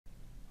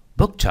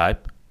book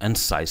type and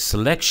size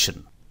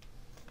selection.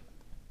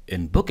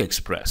 In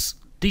BookExpress,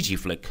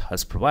 Digiflick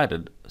has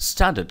provided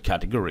standard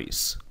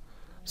categories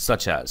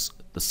such as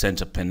the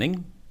center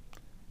pinning,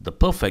 the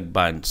perfect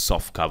bind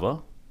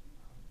softcover,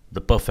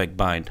 the perfect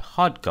bind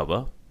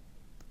hardcover,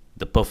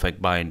 the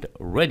perfect bind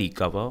ready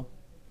cover,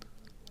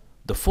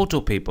 the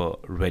photo paper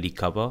ready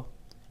cover,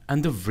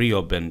 and the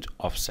rear-bind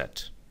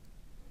offset.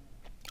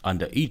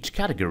 Under each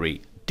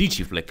category,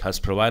 Digiflick has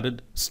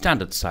provided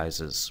standard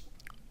sizes,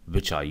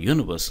 which are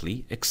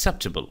universally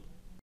acceptable.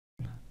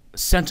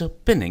 Center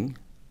pinning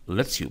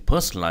lets you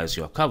personalize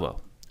your cover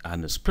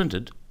and is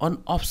printed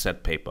on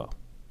offset paper.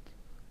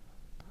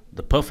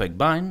 The perfect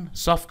bind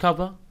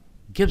softcover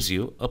gives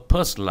you a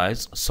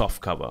personalized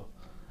softcover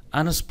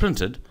and is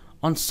printed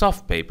on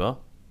soft paper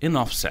in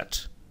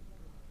offset.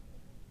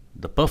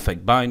 The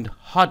perfect bind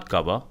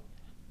hardcover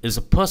is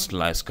a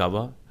personalized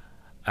cover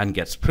and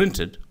gets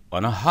printed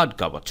on a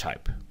hardcover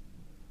type.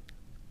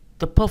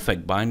 The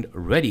perfect bind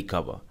ready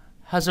cover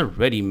has a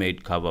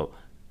ready-made cover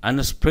and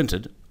is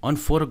printed on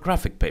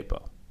photographic paper.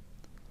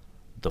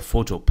 The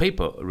photo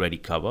paper ready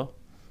cover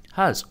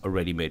has a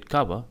ready-made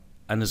cover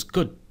and is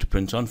good to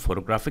print on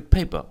photographic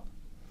paper.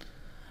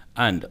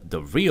 And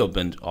the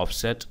rear-bind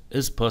offset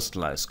is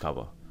personalized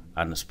cover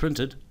and is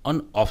printed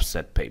on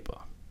offset paper.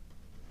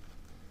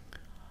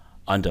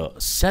 Under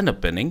center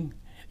pinning,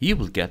 you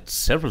will get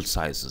several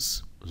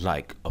sizes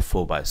like a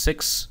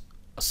 4x6,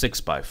 a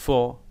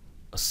 6x4,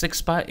 a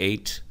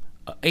 6x8,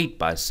 a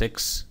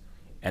 8x6,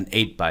 an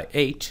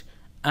 8x8,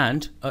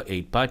 and a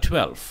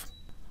 8x12.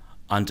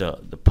 Under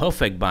the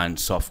perfect bind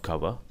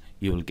softcover,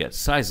 you will get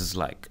sizes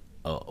like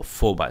a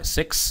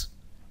 4x6,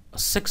 a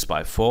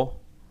 6x4,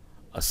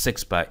 a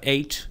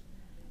 6x8,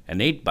 an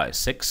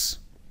 8x6,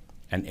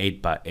 an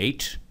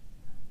 8x8,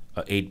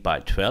 a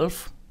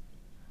 8x12,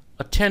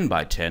 a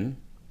 10x10,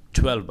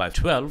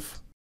 12x12,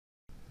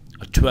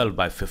 a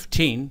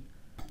 12x15,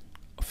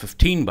 a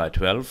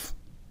 15x12,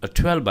 a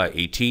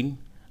 12x18,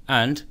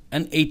 and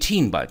an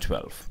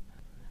 18x12.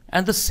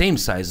 And the same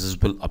sizes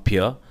will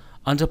appear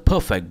under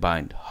perfect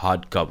bind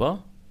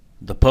hardcover,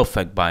 the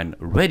perfect bind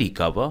ready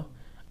cover,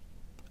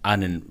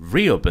 and in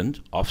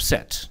rear-bind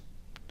offset.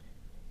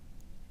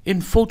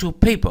 In photo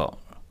paper,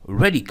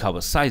 ready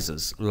cover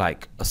sizes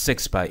like a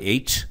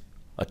 6x8,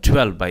 a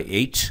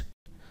 12x8,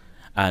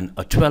 and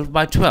a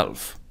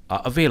 12x12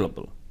 are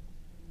available.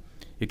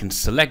 You can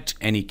select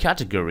any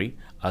category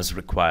as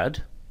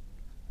required,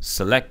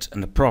 select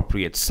an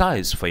appropriate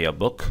size for your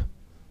book,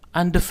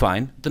 and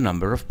define the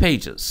number of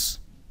pages.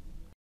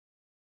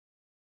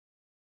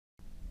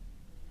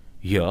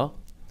 Here,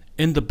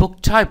 in the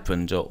book type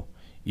window,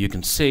 you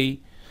can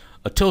see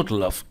a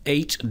total of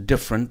 8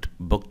 different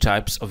book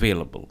types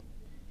available.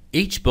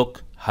 Each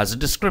book has a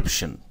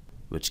description,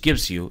 which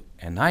gives you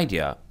an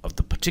idea of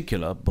the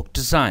particular book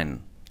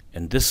design.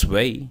 In this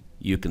way,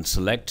 you can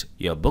select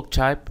your book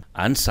type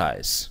and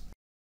size.